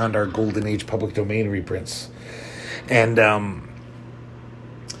 beyond our golden age public domain reprints. And, and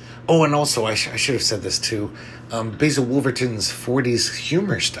also, I should have said this too, Basil Wolverton's 40s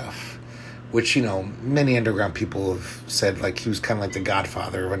humor stuff, which, many underground people have said, he was kind of like the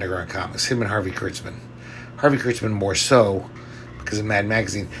godfather of underground comics, him and Harvey Kurtzman. Harvey Kurtzman more so, because of Mad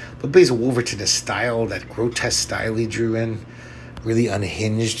Magazine. But Basil Wolverton, his style, that grotesque style he drew in, really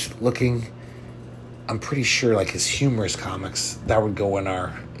unhinged looking. I'm pretty sure, his humorous comics, that would go in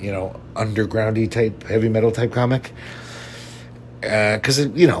our, undergroundy type, heavy metal type comic. Because,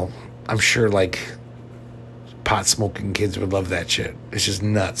 I'm sure, pot-smoking kids would love that shit. It's just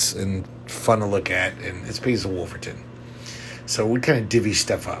nuts and fun to look at, and it's Basil Wolverton. So we kind of divvy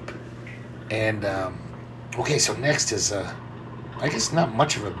stuff up. And, okay, so next is... I guess not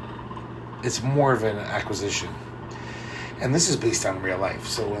much of it's more of an acquisition. And this is based on real life.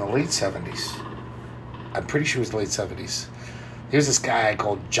 So in the late 70s, I'm pretty sure it was the late 70s, there's this guy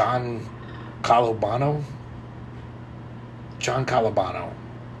called John Calabano.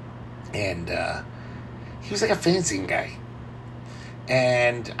 And he was like a fanzine guy.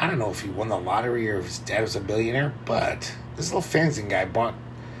 And I don't know if he won the lottery or if his dad was a billionaire, but this little fanzine guy bought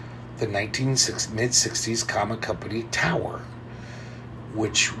the mid-60s comic company Tower,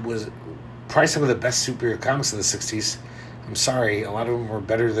 which was probably some of the best superhero comics of the 60s. I'm sorry, a lot of them were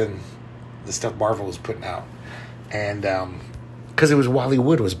better than the stuff Marvel was putting out. And because it was Wally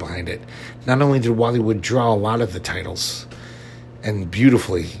Wood was behind it. Not only did Wally Wood draw a lot of the titles, and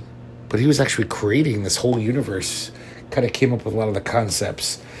beautifully, but he was actually creating this whole universe, kind of came up with a lot of the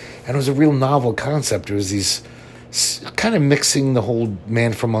concepts. And it was a real novel concept. It was these kind of mixing the whole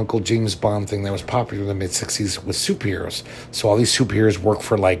Man from U.N.C.L.E. James Bond thing that was popular in the mid-60s with superheroes. So all these superheroes work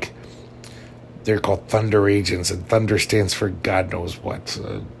for, they're called Thunder Agents, and Thunder stands for God knows what.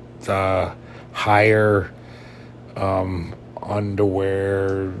 The Higher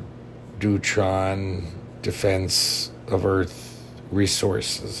Underwear Neutron Defense of Earth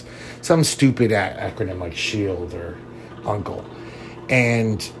Resources. Some stupid acronym like SHIELD or UNCLE.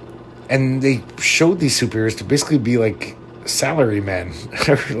 And they showed these superheroes to basically be salary men,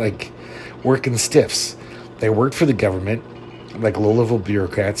 or working stiffs. They worked for the government, low-level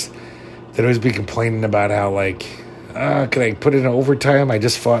bureaucrats. They'd always be complaining about how, can I put in overtime? I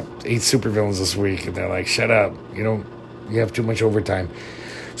just fought 8 supervillains this week. And they're like, shut up. You have too much overtime.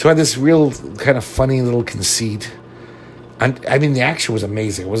 So I had this real kind of funny little conceit. And, the action was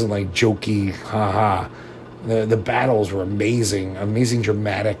amazing. It wasn't jokey, ha-ha. The battles were amazing,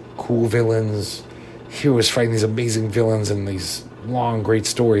 dramatic, cool villains. Heroes fighting these amazing villains and these long, great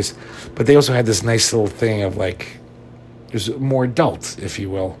stories. But they also had this nice little thing of it was more adult, if you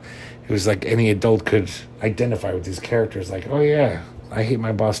will. It was any adult could identify with these characters. Oh yeah, I hate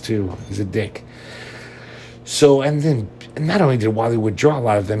my boss too. He's a dick. So, and not only did Wally Wood draw a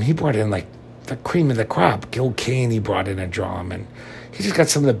lot of them, he brought in the cream of the crop. Gil Kane he brought in to draw them, and he just got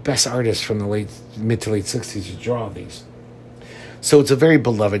some of the best artists from the mid to late 60s to draw these. So it's a very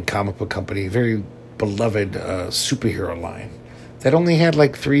beloved comic book company, very beloved superhero line that only had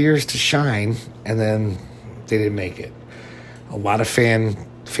 3 years to shine, and then they didn't make it. A lot of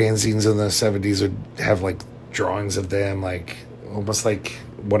fanzines in the 70s would have drawings of them, almost like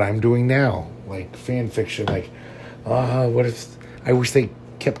what I'm doing now, fan fiction, what if I wish they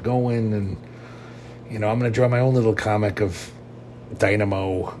kept going, and I'm going to draw my own little comic of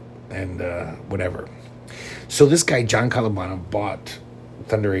Dynamo and whatever. So this guy, John Calabano, bought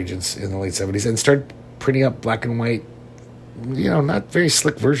Thunder Agents in the late 70s and started printing up black and white, not very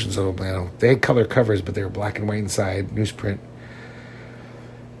slick versions of them. They had color covers, but they were black and white inside, newsprint.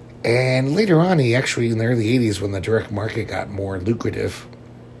 And later on, he actually, in the early 80s, when the direct market got more lucrative,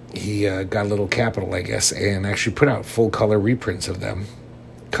 he got a little capital, I guess, and actually put out full-color reprints of them,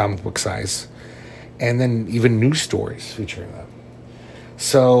 comic book size, and then even news stories featuring them.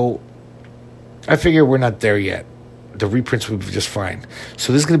 So I figure we're not there yet. The reprints would be just fine.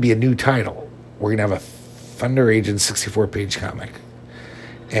 So this is going to be a new title. We're going to have a Thunder Agents 64-page comic.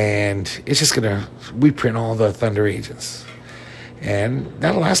 And it's just going to reprint all the Thunder Agents. And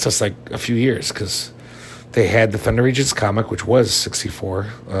that'll last us like a few years, because they had the Thunder Agents comic, which was 64.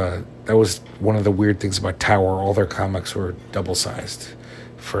 That was one of the weird things about Tower. All their comics were double-sized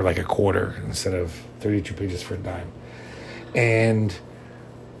for like a quarter instead of 32 pages for a dime.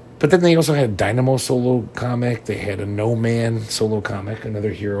 But then they also had a Dynamo solo comic. They had a No Man solo comic, another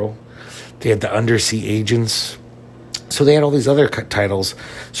hero. They had the Undersea Agents. So they had all these other titles.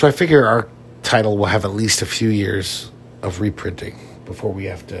 So I figure our title will have at least a few years of reprinting before we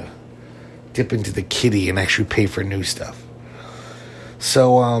have to dip into the kitty and actually pay for new stuff.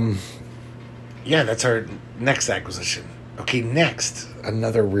 So, yeah, that's our next acquisition. Okay, next,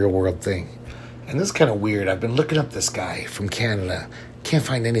 another real-world thing. And this is kind of weird. I've been looking up this guy from Canada. Can't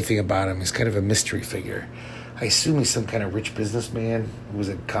find anything about him. He's kind of a mystery figure. I assume he's some kind of rich businessman who was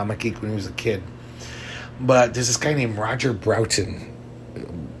a comic geek when he was a kid. But there's this guy named Roger Broughton.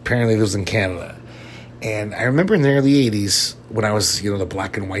 Apparently lives in Canada. And I remember in the early 80s, when I was, the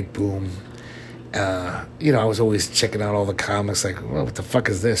black and white boom, I was always checking out all the comics, like, well, what the fuck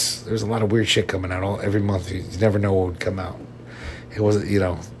is this? There's a lot of weird shit coming out every month. You never know what would come out. It wasn't,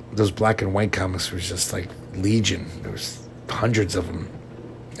 those black and white comics were just like legion. There was hundreds of them.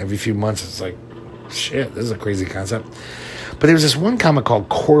 Every few months, it's like, shit, this is a crazy concept. But there was this one comic called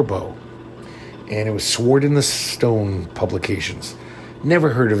Corbo, and it was Sword in the Stone Publications. Never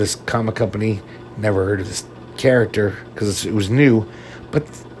heard of this comic company, never heard of this character, because it was new. But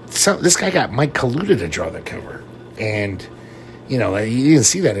this guy got Mike Kaluta to draw that cover. And, you didn't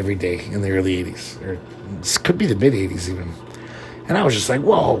see that every day in the early 80s. Or this could be the mid-80s even. And I was just like,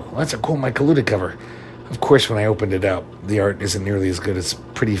 whoa, that's a cool Mike Kaluta cover. Of course, when I opened it up, the art isn't nearly as good. It's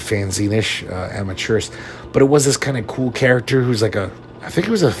pretty fanzine-ish, amateurish. But it was this kind of cool character who's like he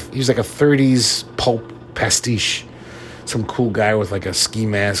was like a 30s pulp pastiche. Some cool guy with like a ski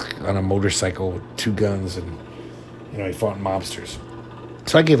mask on a motorcycle with two guns, and, he fought mobsters.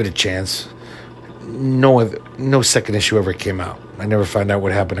 So I gave it a chance. No second issue ever came out. I never found out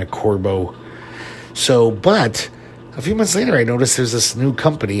what happened at Corbo. But a few months later, I noticed there's this new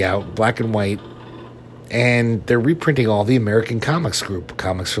company out, black and white, and they're reprinting all the American Comics Group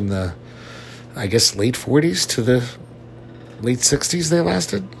comics from the, I guess, late 40s to the late 60s they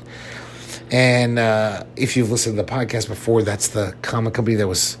lasted. And if you've listened to the podcast before, that's the comic company that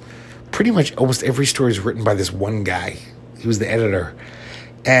was pretty much almost every story is written by this one guy. He was the editor.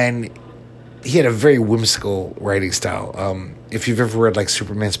 And he had a very whimsical writing style. If you've ever read like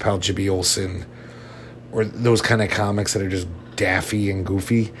Superman's pal Jimmy Olsen, or those kind of comics that are just daffy and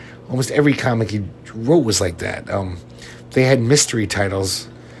goofy, almost every comic he wrote was like that. They had mystery titles,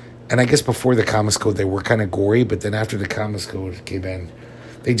 and I guess before the Comics Code they were kind of gory, but then after the Comics Code came in,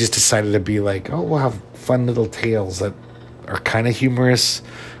 they just decided to be like, oh, we'll have fun little tales that are kind of humorous,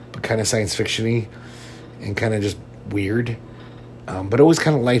 but kind of science fiction-y, and kind of just weird, but always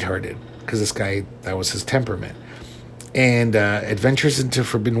kind of lighthearted, because this guy, that was his temperament. And Adventures into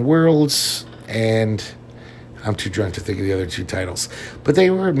Forbidden Worlds, and I'm too drunk to think of the other two titles. But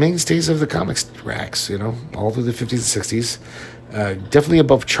they were mainstays of the comics racks, all through the 50s and 60s. Definitely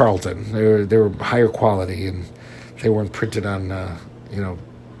above Charlton. They were higher quality, and they weren't printed on,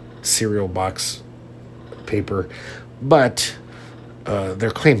 cereal box paper. But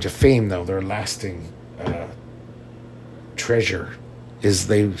their claim to fame, though, their lasting treasure, is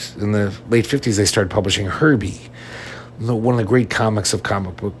in the late 50s, they started publishing Herbie, one of the great characters of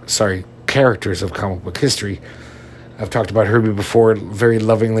comic book history. I've talked about Herbie before very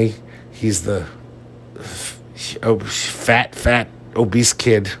lovingly. He's the fat, obese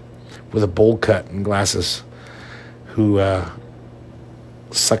kid with a bowl cut and glasses who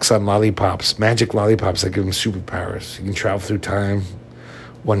sucks on lollipops, magic lollipops that give him superpowers. He can travel through time.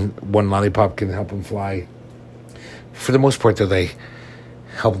 One lollipop can help him fly. For the most part, though, they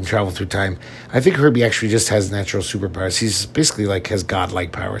help him travel through time. I think Herbie actually just has natural superpowers. He's basically has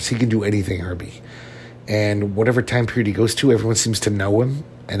godlike powers. He can do anything, Herbie. And whatever time period he goes to, everyone seems to know him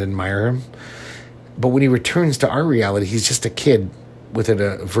and admire him. But when he returns to our reality, he's just a kid with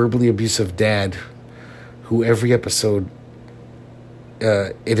a verbally abusive dad who every episode,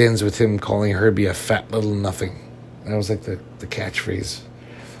 it ends with him calling Herbie a fat little nothing. That was like the catchphrase.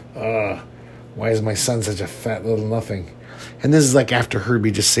 Why is my son such a fat little nothing? And this is like after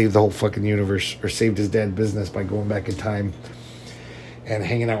Herbie just saved the whole fucking universe, or saved his dad's business by going back in time and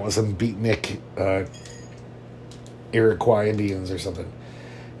hanging out with some beatnik Iroquois Indians or something.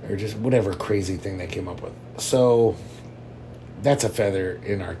 Or just whatever crazy thing they came up with. So that's a feather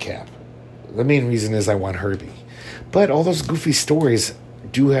in our cap. The main reason is I want Herbie. But all those goofy stories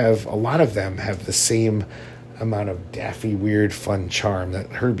do have, a lot of them have the same amount of daffy, weird, fun charm that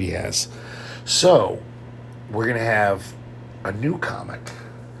Herbie has. So we're going to have a new comic.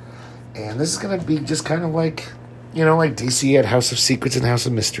 And this is going to be just kind of like, like DC had House of Secrets and House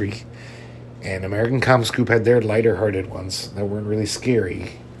of Mystery. And American Comics Group had their lighter-hearted ones that weren't really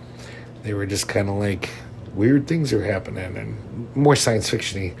scary. They were just kind of like, weird things are happening and more science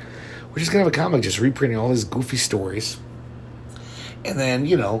fiction-y. We're just going to have a comic just reprinting all these goofy stories. And then,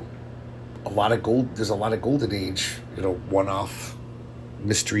 a lot of there's a lot of golden age, one-off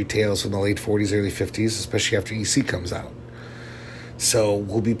mystery tales from the late 40s, early 50s, especially after EC comes out. So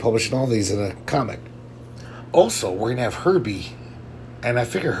we'll be publishing all these in a comic. Also, we're going to have Herbie, and I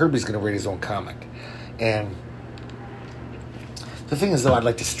figure Herbie's going to write his own comic. And the thing is, though, I'd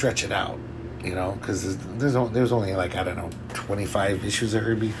like to stretch it out, because there's only, 25 issues of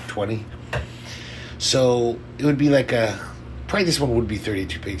Herbie, 20. So it would be probably this one would be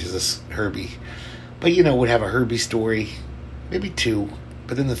 32 pages, this Herbie. But, would have a Herbie story, maybe 2.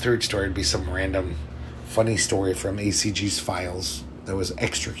 But then the third story would be some random funny story from ACG's files that was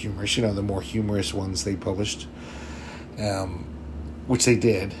extra humorous, the more humorous ones they published, which they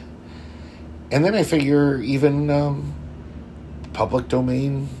did. And then I figure even public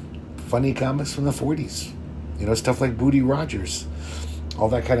domain funny comics from the 40s, stuff like Booty Rogers, all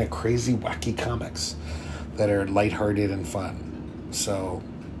that kind of crazy, wacky comics that are lighthearted and fun. So,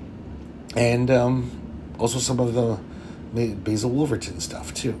 and also some of the Basil Wolverton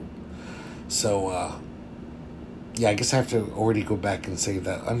stuff too. So, I guess I have to already go back and say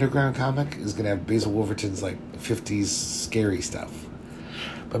that Underground comic is going to have Basil Wolverton's 50s scary stuff.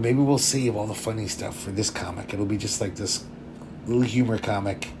 But maybe we'll save all the funny stuff for this comic. It'll be just like this little humor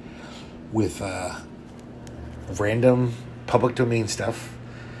comic with random public domain stuff,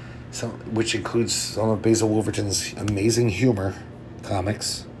 which includes some of Basil Wolverton's amazing humor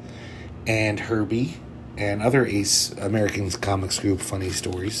comics, and Herbie and other Ace American Comics Group funny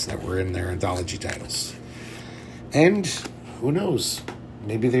stories that were in their anthology titles. And who knows,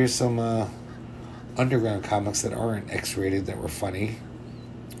 maybe there's some underground comics that aren't X-rated that were funny.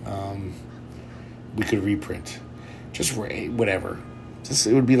 We could reprint. Just whatever.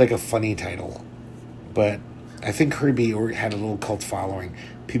 It would be like a funny title. But I think Herbie had a little cult following.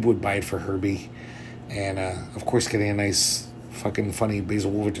 People would buy it for Herbie. And, of course, getting a nice fucking funny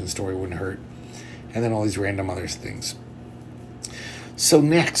Basil Wolverton story wouldn't hurt. And then all these random other things. So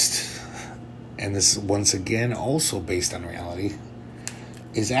next, and this is once again also based on reality,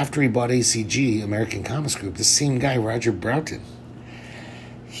 is after he bought ACG, American Comics Group, the same guy, Roger Broughton,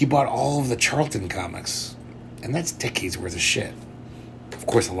 he bought all of the Charlton comics. And that's decades worth of shit. Of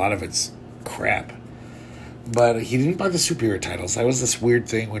course, a lot of it's crap. But he didn't buy the superhero titles. That was this weird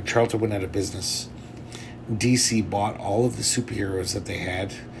thing when Charlton went out of business. DC bought all of the superheroes that they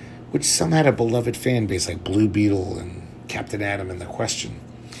had, which some had a beloved fan base like Blue Beetle and Captain Atom and The Question.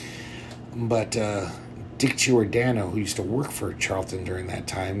 But Dick Giordano, who used to work for Charlton during that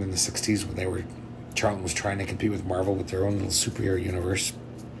time in the 60s when Charlton was trying to compete with Marvel with their own little superhero universe,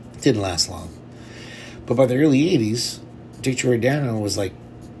 didn't last long. But by the early 80s, Dick Giordano was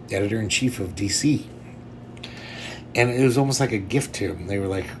editor-in-chief of DC. And it was almost like a gift to him. They were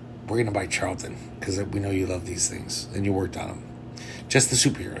like, we're going to buy Charlton because we know you love these things and you worked on them. Just the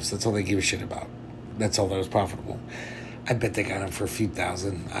superheroes. That's all they gave a shit about. That's all that was profitable. I bet they got them for a few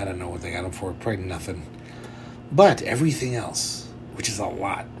thousand. I don't know what they got them for. Probably nothing. But everything else, which is a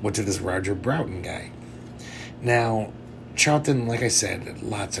lot, went to this Roger Broughton guy. Now, Charlton, like I said,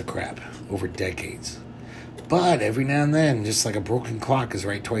 lots of crap over decades. But every now and then, just like a broken clock is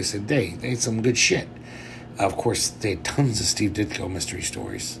right twice a day, they had some good shit. Of course, they had tons of Steve Ditko mystery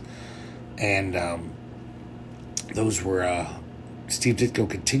stories. And those were... Steve Ditko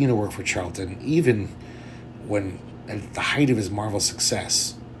continued to work for Charlton, even when, at the height of his Marvel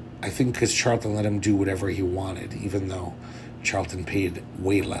success, I think because Charlton let him do whatever he wanted, even though Charlton paid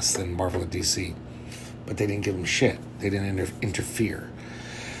way less than Marvel and DC. But they didn't give him shit. They didn't interfere.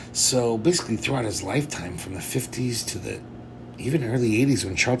 So basically throughout his lifetime, from the 50s to the even early 80s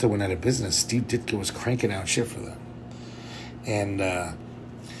when Charlton went out of business, Steve Ditko was cranking out shit for them. And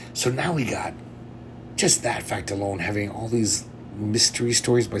so now we got just that fact alone, having all these mystery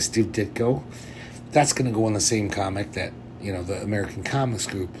stories by Steve Ditko. That's going to go in the same comic that, the American Comics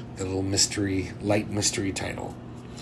Group, the little light mystery title.